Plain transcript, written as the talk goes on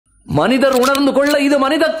மனிதர் உணர்ந்து கொள்ள இது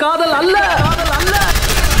மனித காதல் அல்ல,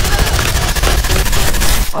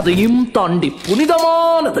 அதையும் தாண்டி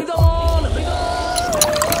புனிதமானது.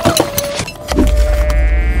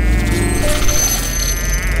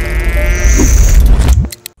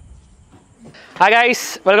 Hi guys,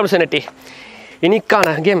 welcome to Atti.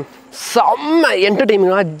 இன்னைக்கான கேம் செம்ம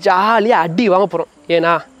என்டர்டெயினிங்காக ஜாலியாக அடி வாங்க போகிறோம்.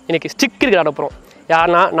 ஏன்னா இன்னைக்கு ஸ்டிக் கிரிக்கெட் ஆட போகிறோம்.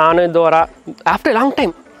 யாருன்னா நான் Torah after long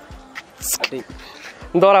time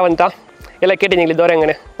Torah வந்துட்டான். எல்லாம் கேட்டீங்களே தோரா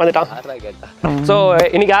எங்கன்னு வந்துட்டான். ஸோ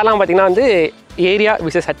இன்றைக்கி யாரெல்லாம் பார்த்தீங்கன்னா வந்து ஏரியா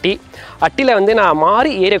விசஸ் அட்டி. அட்டியில் வந்து நான்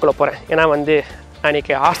மாறி ஏரியாக்குள்ளே போகிறேன். ஏன்னா வந்து நான்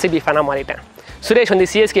இன்றைக்கி ஆர்சிபி ஃபேனாக மாறிட்டேன். சுரேஷ் வந்து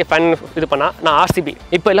சிஎஸ்கே ஃபேன் இது பண்ணால் நான் ஆர்சிபி.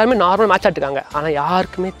 இப்போ எல்லாருமே நார்மல் மேட்ச் ஆட்டுருக்காங்க. ஆனால்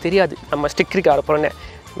யாருக்குமே தெரியாது நம்ம ஸ்டிக் கிரிக்கெட் ஆட போகிறோன்னு.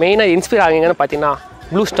 மெயினாக இன்ஸ்பயர் ஆகிங்கன்னு பார்த்தீங்கன்னா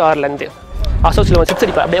ப்ளூ ஸ்டார்லேருந்து அசோசியல் சிக்ஸ்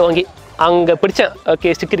அடிப்பேன் அப்படியே வாங்கி அங்கே பிடிச்சேன்.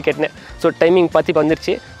 Okay stick கிரிக்கெட்னு. ஸோ டைமிங் பார்த்து இப்போ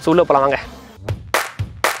வந்துருச்சு. ஸோ உள்ளே போகலாம் வாங்க.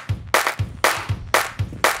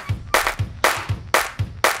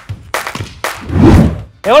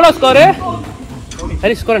 எவ்வளோ ஸ்கோரு?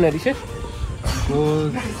 ஹரி ஸ்கோர் என்ன ஹரிஷ்?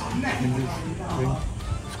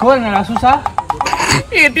 ஸ்கோர் என்ன சுசா?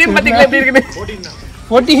 என் டீம் பார்த்தீங்களா எப்படி இருக்குன்னு?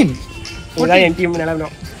 14 இதுதான் என் டீம்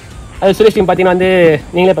நிலவரம். அது சுரேஷ் டீம் பார்த்தீங்கன்னா வந்து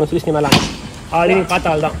நீங்களே பண்ண சுரேஷ் டீம் எல்லாம் ஆல்ரெடி நீங்கள்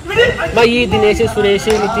பார்த்த ஆள் தான். பை தினேஷ், சுரேஷ்,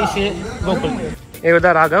 நிதிஷ், கோகுல், இவர்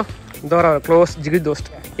தான் ராகவ். Torah close ஜிகிர்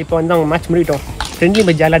Dost. இப்போ வந்து அவங்க மேட்ச் முடிட்டோம். Friendly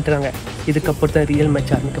match ஜாலியாட்டுறாங்க. இதுக்கப்புறம் தான் ரியல்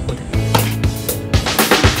மேட்ச் ஆரம்பிக்க போகுது.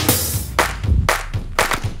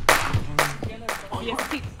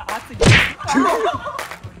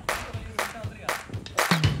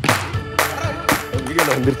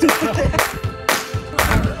 வந்துருச்சு.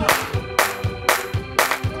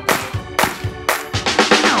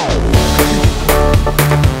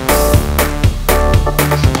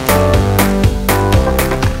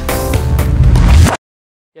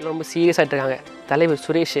 ரொம்ப சீரியஸாக இருக்காங்க. தலைவர்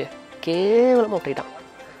சுரேஷ் கேவலமாக அவுட் ஆகிட்டான்.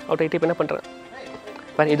 அவுட் ஆகிட்டு இப்போ என்ன பண்ணுறேன்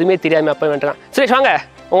பாரு, எதுவுமே தெரியாமல் அப்போ வந்துட்டான். சுரேஷ் வாங்க,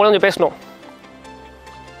 உங்களை கொஞ்சம் பேசணும்.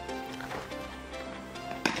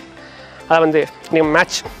 அதான் வந்து நீங்கள்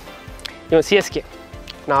மேட்ச் இவன் சிஎஸ்கே,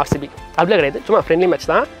 நான் ஆர்சிபி. அப்படிலாம் கிடையாது, சும்மா ஃப்ரெண்ட்லி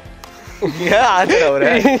மேட்ச் தான்.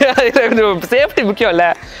 சேஃப்டி முக்கியம் இல்லை.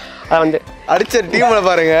 அதை வந்து அடிச்ச டீம்ல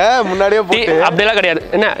பாருங்க முன்னாடியே போட்டு அப்படியெல்லாம் கிடையாது.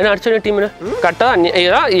 என்ன அடிச்ச டீம்னு கரெக்டாக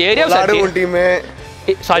ஏரியா டீம்.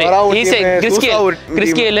 சாரி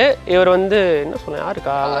கிறிஸ்கேலு. இவர் வந்து என்ன சொன்னேன்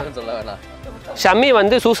யாருக்கா? ஷம்மி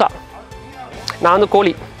வந்து சூசா. நான் வந்து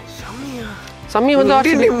கோலி. சம்மி வந்து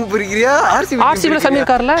ஆர்சிபில சம்மி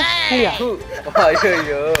இருக்கார்ல இல்லையா?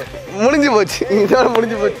 முடிஞ்சு போச்சு,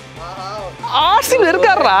 முடிஞ்சு போச்சு. ஆர்சிபில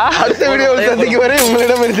இருக்காரா? அடுத்த வீடியோவில் சந்திக்க வரை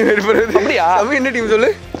உங்களிடம் இருந்து வெளிப்படுறது. அப்படியா? சம்மி என்ன டீம் சொல்லு?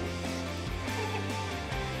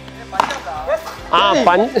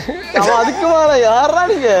 அதுக்கு மேல யாரா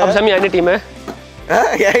நீங்க? சம்மி என்ன டீம்?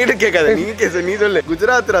 என்கிட்ட கேட்காத, நீ சொல்லு.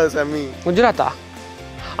 குஜராத் ரா சம்மி. குஜராத்தா?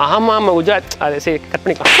 ஆமா ஆமா குஜராத். அது சரி கட்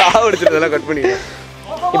பண்ணிக்கலாம். சாவடிச்சிருந்தெல்லாம் கட் பண்ணிக்கலாம்.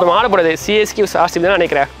 இப்போ மாறப்படுது சிஎஸ்கே ஆர்சிபி தான்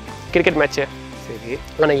நினைக்கிறேன் கிரிக்கெட் மேட்ச்சு. சரி,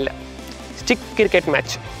 ஆனால் இல்லை, stick cricket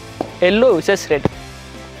match. Yellow versus red.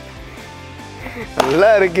 நல்லா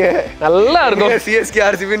இருக்கு, நல்லா இருக்கும். சிஎஸ்கே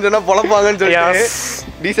ஆர்சிபின்னு சொன்னா பொழப்பாங்கன்னு சொல்லி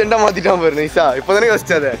டீசெண்டா மாத்திட்டான் பாரு. நைஸா இப்போதானே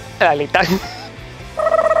யோசிச்சாத.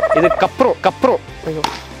 இதுக்கப்புறம்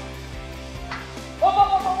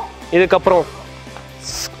இதுக்கப்புறம்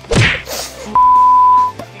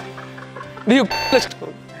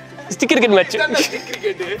ஸ்டிக் கிரிக்கெட் மேட்ச்.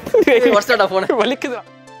 வலிக்குது.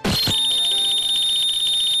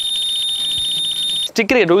 ஸ்டிக்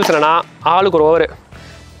கிரிக்கெட் ரூல்ஸ் என்னன்னா ஆளுக்கு ஒரு ஓவர்.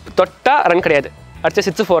 தொட்டா ரன் கிடையாது, அடிச்சா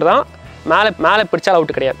 6-4 தான். மேலே பிடிச்சா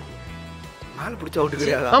அவுட் கிடையாது. மேல பிடிச்சா அவுட்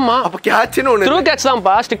கிடையாது. ஆமா, அப்ப கேட்ச்னு ஒண்ணு. த்ரூ கேட்ச்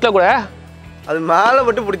தான்ப்பா ஸ்டிக்ல கூட. அது மேல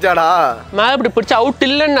மட்டும் பிடிச்சாடா. மேல இப்படி பிடிச்சா அவுட்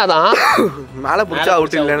இல்லைன்னா தான். மேல பிடிச்சா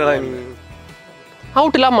அவுட் இல்லைன்னா நீ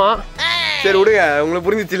அவுட் இல்லாமா? சரி விடுங்க, உங்களுக்கு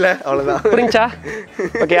புரிஞ்சிச்சு இல்ல? அவ்வளவுதான். புரிஞ்சா?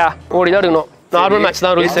 ஓகேயா? ஓடிதான் இருக்கணும். நார்மல் மேட்ச்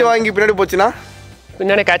தான் ரூல்ஸ். வாங்கி பின்னாடி போச்சுனா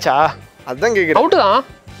பின்னாடி கேட்சா? அதான் கேக்குறேன். அவுட் தான்.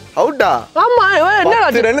 அவுட்டா? ஆமா.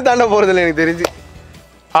 என்ன ரன் தாண்ட போறது இல்ல எனக்கு தெரிஞ்சு.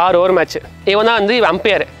 6 ஓவர் மேட்ச். இவன் தான் வந்து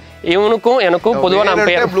அம்பையர். இவனுக்கும் எனக்கும் பொதுவான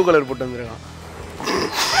அம்பையர். ப்ளூ கலர் போட்டு வந்திருக்கான்.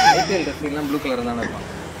 ஐபிஎல் ரெஃப்ரிலாம் ப்ளூ கலர் தான இருப்பான்.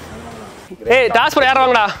 ஏய் டாஸ் போற யார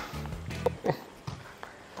வாங்கடா.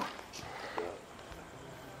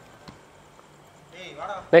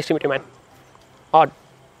 Nice to meet you man. Add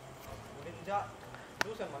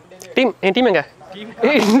team. N team எங்க?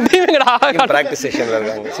 டீம் எங்கடா? பிராக்டீஸ் செஷன்ல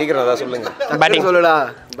இருக்காங்க. சீக்கிரம் அத சொல்லுங்க. பேட்டிங் சொல்லுடா.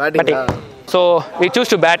 Batting. So we choose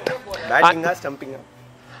to bat. பேட்டிங்கா ஸ்டம்பிங்கா?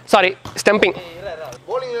 Sorry, stumping.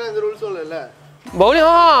 bowlingல இந்த ரூல்ஸ் இல்ல. bowling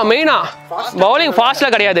மெயினா bowling ஃபாஸ்ட்ல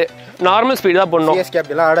கிடையாது, நார்மல் ஸ்பீட் தான் பண்ணனும். சிஎஸ்கே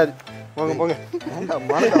அப்படிலாம் ஆடாது. போங்க.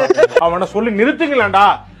 அவனை சொல்லி நிறுத்துங்களேன்டா.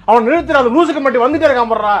 அவன் நிறுத்துற அந்த லூசுக்கு மட்டும் வந்துட்டே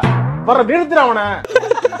இருக்கான். போறா நிறுத்துற அவனை.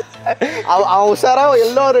 அவன் உஷாரா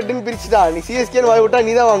எல்லோ ரெட்னு பிரிச்சுட்டா. நீ சிஎஸ்கேன்னு வாய் விட்டா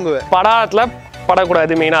நீ தான் வாங்குவ. படாத்துல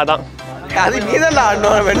படக்கூடாது மெயினாக தான். அது நீ தான்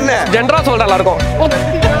ஆடணும். என்ன ஜென்ரா சொல்ற நல்லா இருக்கும்.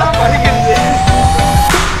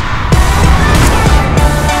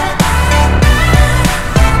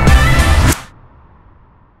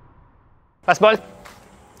 First ball.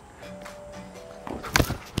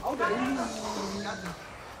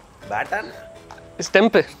 Batter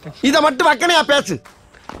stump. இத மட்டும் வக்கனையா பேசு.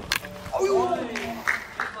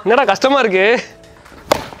 என்னடா கஷ்டமா இருக்கு.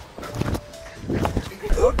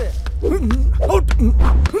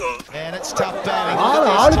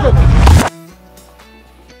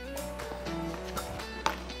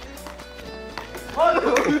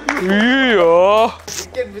 ஐயோ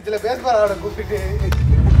கிரிக்கெட் பிட்ச்ல பேஸ்பால் ஆட கூப்பிட்டு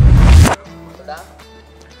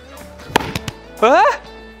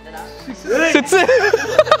six.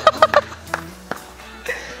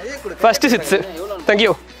 First six. Thank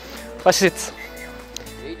you. First six.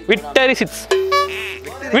 Victory six.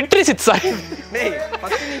 Victory six.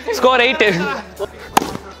 Score 8.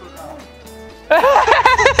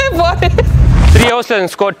 3 hours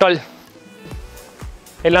score 12.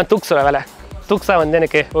 எல்லாம் தூக்ஸோட வேலை. தூக்ஸா வந்து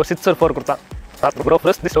எனக்கு ஒரு 6 or 4 கொடுத்தான்.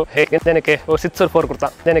 எனக்கு ஒரு 6 or 4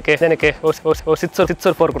 கொடுத்தான். எனக்கு ஒரு 6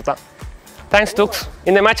 or 4 கொடுத்தான். தேங்க்ஸ் தூக்ஸ்.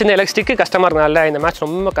 இந்த மேட்ச் வந்து எலக்ட்ரிக்கு கஷ்டமாக இருக்கனால இந்த மேட்ச்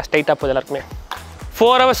ரொம்ப டைட்டாக போகுது எல்லாருக்குமே.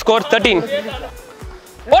 4 hours ஸ்கோர் 13.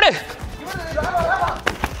 ஓடு.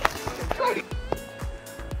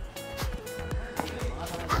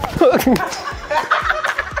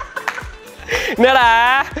 என்னடா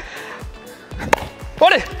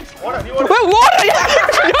ஓடு.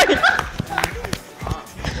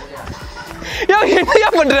 என்ன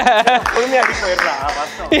பண்ற?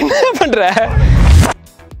 என்ன பண்ற?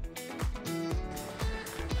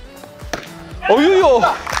 ஐயோ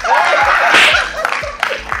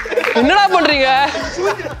என்னடா பண்றீங்க?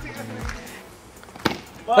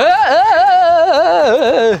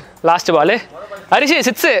 Last ball. அரிசி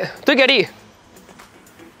சிக்ஸ். தூக்கி அடி.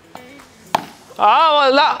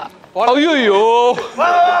 ஐயோ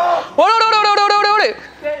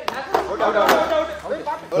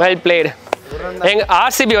வெல் பிளேட். எங்க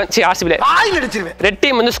ஆர்சிபி வந்து ஆர்சிபி ரெட்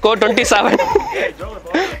டீம் வந்து ஸ்கோர் 27.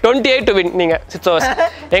 28 to win. நீங்க 6 hours.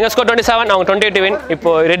 எங்க ஸ்கோர் 27, அவங்க 28 to win. இப்போ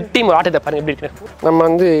ரெட் டீம் ஒரு ஆட்டத்தை பாருங்க எப்படி இருக்கு. நம்ம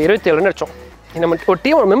வந்து 27 ரன் அடிச்சோம். நம்ம ஒரு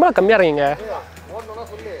டீம் ஒரு மெம்பர் கம்மியா இருக்கீங்க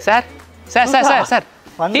sir. Sir sir sir sir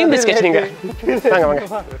team discussion நீங்க வாங்க வாங்க.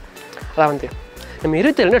 அதான் வந்து நம்ம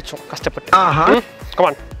 27 ரன் அடிச்சோம் கஷ்டப்பட்டு. Come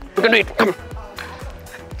on you can to it. Come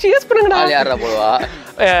cheese பண்ணுங்கடா. யாரா போடுவா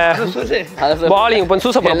பாலிங் பண்ணி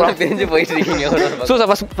சூசா போடுறோம். எல்லாம் பெஞ்சு போயிட்டு இருக்கீங்க.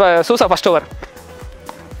 Susa first over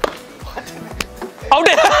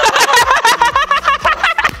out.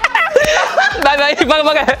 By by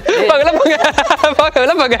பாங்க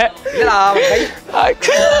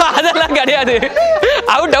அதெல்லாம் கிடையாது.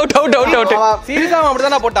 Out out out out out. சீரியஸா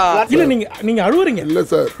அப்படிதானே போட்டான். இல்ல நீங்க அழுவுறீங்க. இல்ல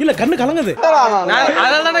சார் இல்ல கண்ணு கலங்குது.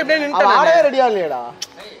 அதனால தான் இப்படியே நின்னுட்டேன். ஆடவே ரெடியா இல்லையடா.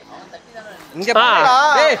 இங்க பாருடா.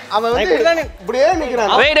 டேய் அவன் வந்து இப்படியே நிக்கறான்.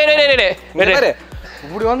 வெயிட்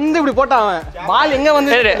இப்படி வந்து இப்படி போட்டான் அவன். பால் எங்க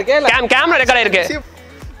வந்து கேள. கேமரா ரெக்கார்ட் ஆயிருக்கு.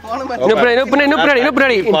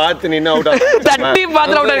 இன்னும் பாத்து நின்னு அவுட். தட்டி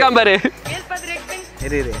பாத்து அவுட் இருக்கான் பாரு.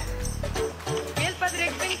 இரு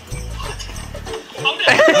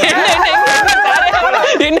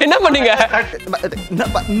என்ன பண்ணீங்க?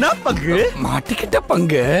 என்ன பங்கு மாட்டிக்கிட்ட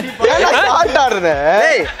பங்கு ஸ்டார்ட் ஆடுறே.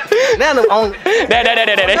 டேய்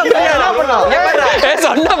அவன்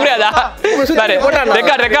சொன்னா புரியாதா? பாரு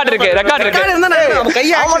ரெக்கார்ட் இருக்கு. அவன்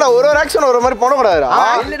கைய ஆமாடா ஒரு ஆக்ஷன் ஒரு மாதிரி போட கூடாதுடா.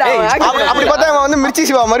 அப்படி பார்த்தா அவன் வந்து மிர்ச்சி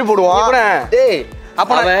சிவா மாதிரி போடுவான். டேய்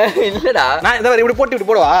அப்ப இல்லடா நான் இந்த மாதிரி இப்படி போட்டு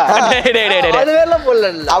போடுவா. அது வேற போடல.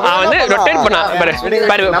 அவன் வந்து ரொட்டேட் பண்ணா பாரு.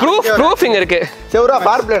 ப்ரூஃபிங் இருக்கு. செவரா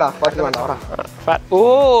ஃபேர் பிளேடா பாத்து வேண்டாம் வரா. ஓ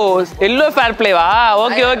yellow fair பிளேவா?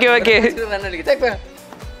 Okay okay okay.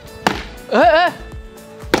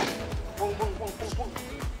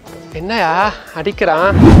 என்னயா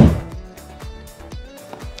அடிக்கிறான்?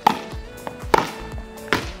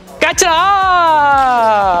 கேட்சா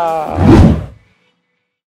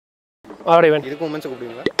ஆடிவன். இதுக்கு உமன்ஸ்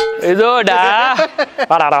கூப்பிடுவீங்களா? இதோடா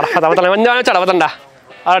வாடா அத வந்து வாடா வந்தடா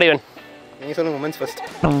ஆடிவன். நீங்க சொல்லுங்க உமன்ஸ் ஃபர்ஸ்ட்.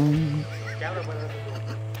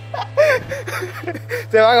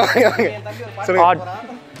 சரி வாங்க சொல்லுங்க.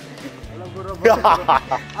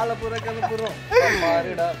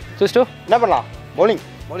 சுஸ்டு என்ன பண்ணலாம்? bowling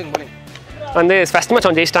வந்து ஃபர்ஸ்ட் மேட்ச்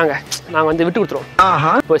வந்து ஜெயிச்சிட்டாங்க. நாங்கள் வந்து விட்டு கொடுத்துருவோம்.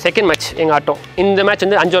 இப்போ செகண்ட் மேட்ச் எங்கள் ஆட்டம். இந்த மேட்ச்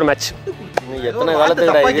வந்து 5 over மேட்ச். எத்தனை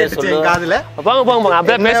காலத்துக்கு இதே சொல்லு காதுல போங்க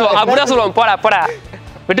அப்படியே பேசுவோம். அப்படியே சொல்லுவோம். போடா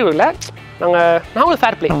விட்டு கொடுக்கல. நாங்கள்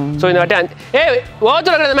ஃபேர் பிளே. ஸோ இந்த வாட்டி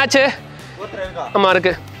ஓவத்தில் இருக்கிற மேட்ச்சு ஆமாம்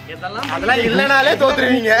இருக்கு. அதெல்லாம் இல்லனாலே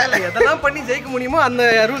தோத்துருவீங்க. எதெல்லாம் பண்ணி ஜெயிக்க முடியுமோ அந்த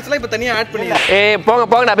ரூல்ஸ்லாம் இப்ப தனியா ஆட் பண்ணிருக்கேன். ஏய்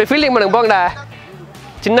போங்கடா போய் ஃபீல்டிங் பண்ணுங்க போங்கடா.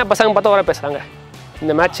 சின்ன பசங்க பார்த்தா வர பேசுறாங்க.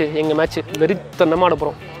 இந்த மேட்ச் எங்க மேட்ச் வெறித்தனமா ஆட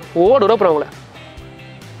போறோம். ஓடு வர போறோம் உங்களை.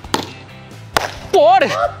 போடு.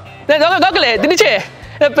 டேய் தோக்கலே திணிச்சே.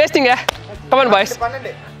 பேசிங்க. Come on boys.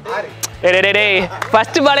 12 6 டேய்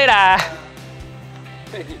ஃபர்ஸ்ட் பாலேடா.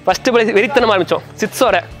 ஃபர்ஸ்ட் பால் வெறித்தனமா ஆரம்பிச்சோம். 6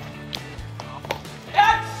 ஓவர்.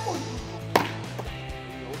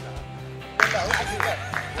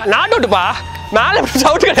 நாட் அவுட்பா. மேல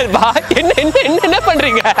அவுட் கிடையாதுப்பா. என்ன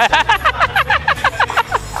பண்றீங்க?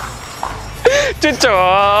 சிச்சோ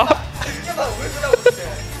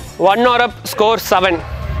 1 over up, score 7.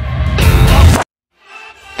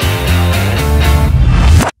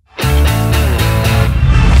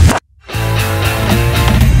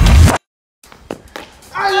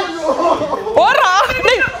 ஓடுறா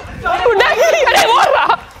டேய் ஓடுறா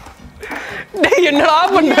டேய் என்னடா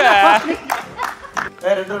பண்ற?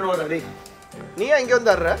 நீ எங்க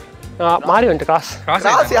வந்து ஆடுற? மாறி வந்து கிராஸ்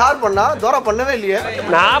கிராஸ் யார் பண்ணா? தோரா பண்ணவே இல்லையே.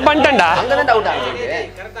 நான் பண்ணிட்டேன்டா.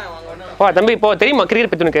 போ தம்பி போ. தெரியுமா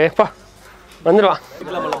கிரிக்கெட் பத்தி உனக்கு? போ வந்துடுவா.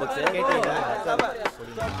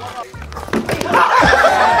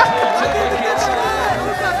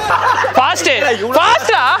 ஃபாஸ்ட்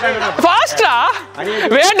ஃபாஸ்டா ஃபாஸ்டா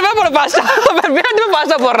வேண்டுமே போட ஃபாஸ்டா வேண்டுமே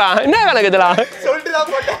ஃபாஸ்டா போடுறான். என்ன வேலை இதெல்லாம்? சொல்லிட்டு தான்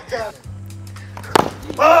போட்டேன்.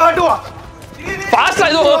 ஃபாஸ்டா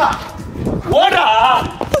இது ஓடுறா.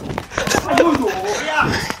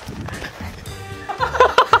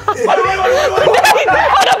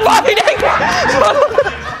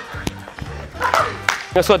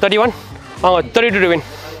 So 31 32 to win.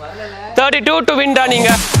 32 to win டா நீங்க.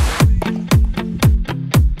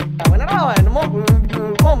 என்னமோ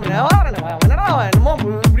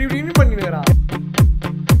இப்படி பண்ணிருக்கா.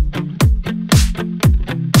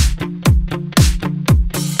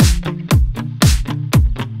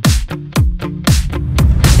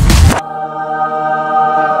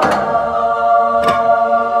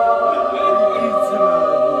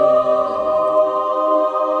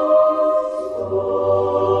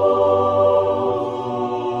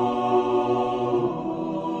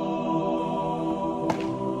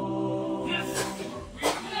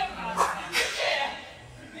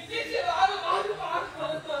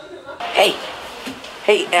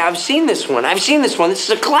 Hey, I've seen this one. This is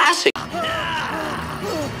a classic.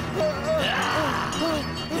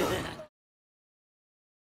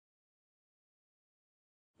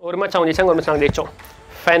 ஒரு மேட்ச் அவங்க ஜெயிச்சாங்க, ஒரு மேட்ச் நாங்கள் ஜெயிச்சோம்.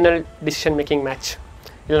 Final decision making match.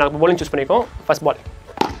 இதில் நாங்கள் bowling சூஸ் பண்ணியிருக்கோம். ஃபர்ஸ்ட் பால்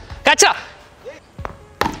கேட்சா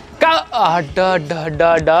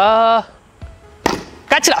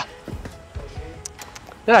கேட்சா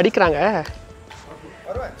அடிக்கிறாங்க.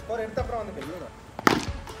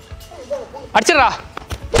 அடிச்சிடா.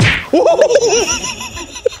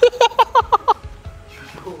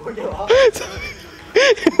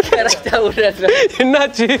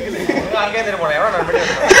 என்னாச்சு?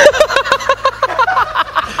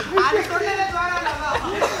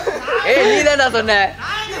 நீதான் சொன்ன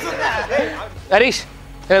ஹரிஷ்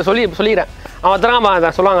சொல்லிக்கிறேன். அவன்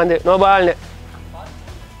தரான் சொல்லுவாங்க வந்து நோ பால்னு.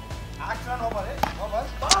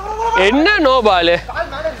 என்ன நோ பால்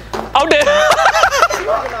அவுட்டு?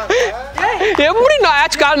 எப்படி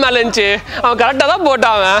நான் கால் மேல இருந்துச்சு? அவன் கரெக்டா தான்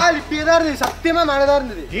போட்டான். அவன் இப்படியே தான் இருந்தது. சத்தியமா மேலதான்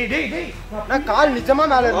இருந்தது. நான் கால் நிஜமா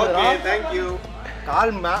மேல இருந்தது.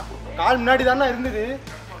 கால் முன்னாடி தானே இருந்தது.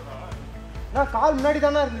 நான் கால் முன்னாடி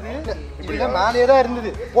தானே இருந்தது. இப்படிதான் மேலேயே தான் இருந்தது.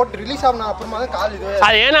 போட்டு ரிலீஸ் ஆகணும் அப்புறமா தான் கால் இது.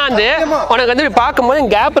 அது ஏன்னா வந்து உனக்கு வந்து பார்க்கும்போது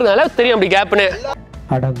கேப் இருக்கனால தெரியும் அப்படி கேப்னு.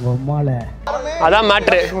 அதான்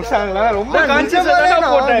மேட்ரு. ரொம்ப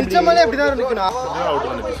நிஜமாலே அப்படிதான் இருக்குண்ணா.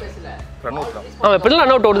 அவன் எப்படிலாம்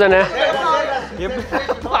ரன் அவுட் ஓடுதானே.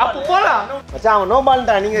 மச்சான் அவன் நோ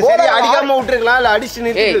பால்டா. நீங்க சரி அடிக்காம விட்டுருக்கலாம் இல்ல அடிச்சு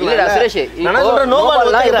நிறுத்திருக்கலாம். இல்லடா சுரேஷ், நான் சொல்ற நோ பால்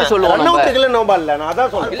எப்படி சொல்லுவாங்க? ரன் அவுட் இல்ல நோ பால் இல்ல. நான்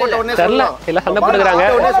அதான் சொல்றேன். போட்ட உடனே தெரியல எல்லாம் சண்டை போட்டுக்கறாங்க.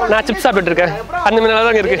 நான் சிப்ஸ் சாப்பிட்டு இருக்கேன். அந்த மாதிரி நல்லா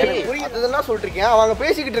தான் இருக்கு. அதெல்லாம் சொல்லிட்டு இருக்கேன். அவங்க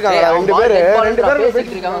பேசிக்கிட்டு இருக்காங்க ரெண்டு பேரும்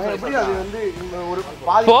பேசிட்டு இருக்காங்க. எப்படி அது வந்து ஒரு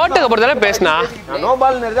போட்டுக்க போறதால பேசினா நோ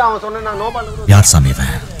பால் நேரது அவன் சொன்னா நான் நோ பால். யார் சாமி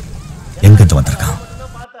இவன்? எங்க இருந்து வந்திருக்கான்?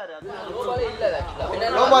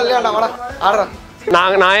 நோ பால் இல்லடா வாடா ஆடுறா.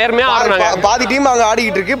 நான் ஏர்மையா ஆடுறாங்க. பாதி டீம் அங்க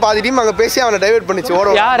ஆடிக்கிட்டு இருக்கு, பாதி டீம் அங்க பேசி அவனை டைவர்ட் பண்ணிச்சு.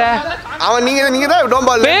 ஓட யார அவன்? நீங்க தான் நோ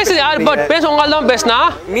பால் பேசு. யார் பேச? உங்களால தான் பேசினா.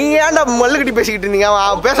 நீங்க ஏன்டா மல்லுக்கட்டி பேசிக்கிட்டு இருந்தீங்க?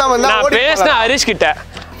 அவன் பேசாம இருந்தா நான் பேசினா ஹரிஷ் கிட்ட.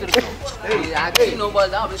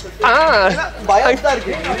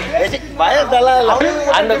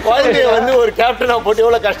 அந்த குழந்தைய வந்து ஒரு கேப்டனா போட்டு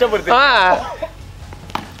எவ்வளவு கஷ்டப்படுத்து.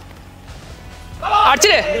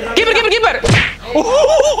 அடிச்சிரு. கீப்பர்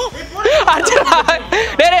அடிச்சிரா.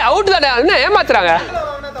 டேய் அவுட் தானே. என்ன ஏமாத்துறாங்க?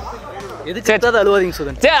 எது செத்தாத அழுவாதீங்க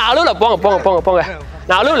சுதன். சரி அழுவல. போங்க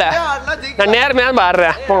நான் அழுவல, நான் நேர்மையாக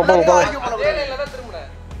பாடுறேன். போங்க போங்க போங்க.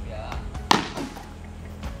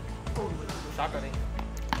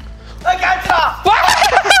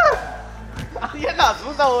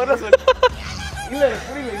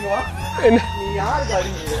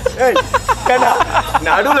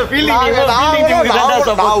 நடுவுல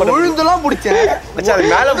உழுந்துலாம் பிடிச்சேன்.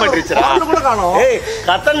 மேல பட்டுருச்சுடா. ஏய்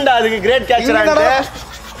கத்தண்டா, அதுக்கு கிரேட் கேட்சரா.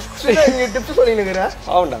 டிப்ஸ் சொல்லினுக்கிறேன்.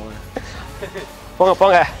 போங்க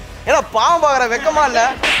போங்க. ஏன்னா பாவம் பாக்குற வெக்கமா இல்ல?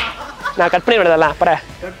 நான் கட் பண்ணி விடுதெல்லாம் அப்புறம்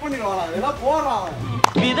கட் பண்ணிடுவானா? இதெல்லாம் போறான்.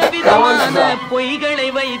 விதவிதமான பொய்களை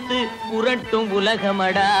வைத்து புரட்டும்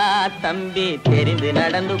உலகமடா தம்பி, தெரிந்து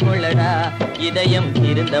நடந்து கொள்ளடா, இதயம்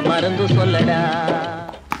இருந்த மருந்து சொல்லடா.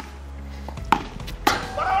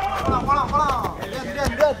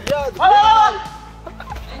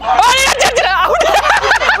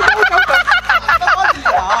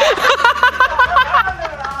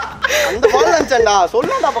 அந்த பால் நினைச்சேன்டா,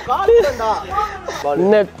 சொல்லடா அப்ப காலிடா.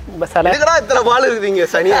 என்ன பஸ்ஸால எதுக்குடா இத்தனை பால் இருக்குதுங்க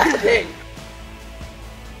சனியா?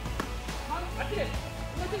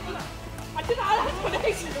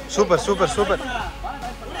 Super super super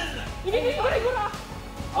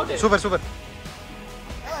super super.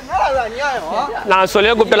 நான்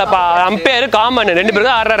சொல்லியே கூப்பிட்டலப்பா. அம்பேர் காமன் 2 பேரும்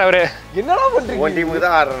தான் ஆடுறாரு அவரு. என்னடா பண்றீங்க? ஒன் டீமுக்கு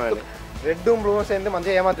தான் ஆடுறேன் நான். ரெட்டும் ப்ளூவும் சேர்ந்து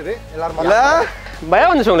மஞ்சள் ஏமாத்துது எல்லாரும். இல்ல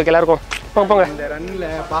பயம் வந்துச்சு உங்களுக்கு எல்லாருக்கும். போங்க போங்க. இந்த ரன்ல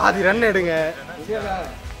பாதி ரன் எடுங்க.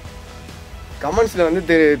 கமெண்ட்ஸ்ல வந்து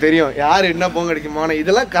தெரியும் யார் என்ன போங்க அடிக்குமான.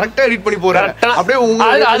 இதெல்லாம் கரெக்டா எடிட் பண்ணி போறாங்க. அப்படியே உங்க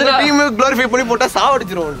டீம் குளோரிஃபை பண்ணி போட்டா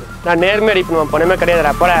சாவடிச்சிரும். நான் நேர்மையா எடிட் பண்ணுவேன், பொண்ணுமே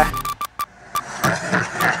கிடையாதுடா போல.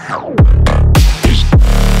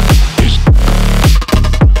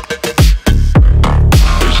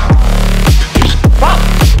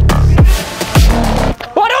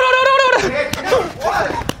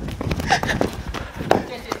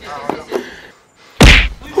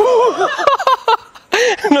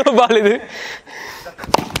 பால் இது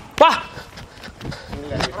வா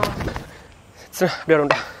அப்படியே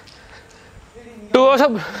வரும்டா. 2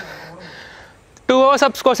 overs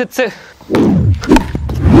up score 6.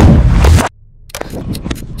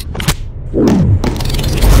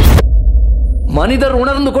 மனிதர்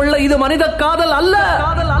உணர்ந்து கொள்ள இது மனித காதல் அல்ல,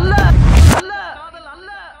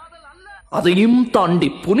 அதையும் தாண்டி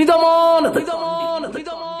புனிதமானது.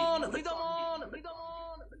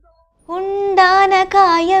 உண்டான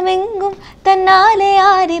காயமெங்கும் தன்னாலே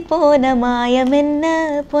ஆறி போன மாயம் என்ன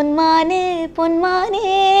பொன்மானே பொன்மானே,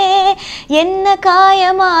 என்ன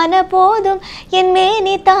காயமான போதும் என்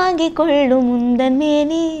மேனி தாங்கிக் கொள்ளும் உந்தன்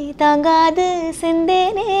மேனி தாங்காது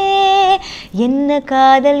செந்தேனே, என்ன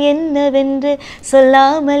காதல் என்னவென்று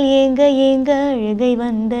சொல்லாமல் ஏங்க ஏங்க அழுகை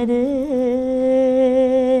வந்தது,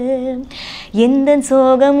 எந்தன்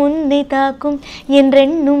சோகம் உன்னை தாக்கும்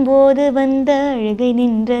என்றெண்ணும் போது வந்த அழுகை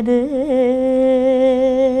நின்றது.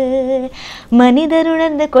 மனிதர்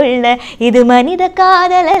உணர்ந்து கொள்ள இது மனித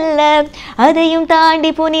காதல் அல்ல, அதையும் தாண்டி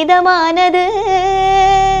புனிதமானது.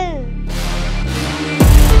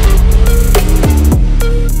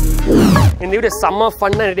 இந்த வீடியோ செம்ம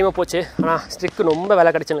ஃபன்னாக ரெடியாக போச்சு. ஆனால் ஸ்ட்ரிக்கு ரொம்ப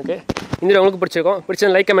வேலை கிடச்சி எனக்கு. இந்த வீடியோ உங்களுக்கு பிடிச்சிருக்கோம்.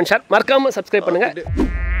 பிடிச்சது லைக் கமெண்ட் ஷேர் மறக்காமல் சப்ஸ்கிரைப் பண்ணுங்கள்.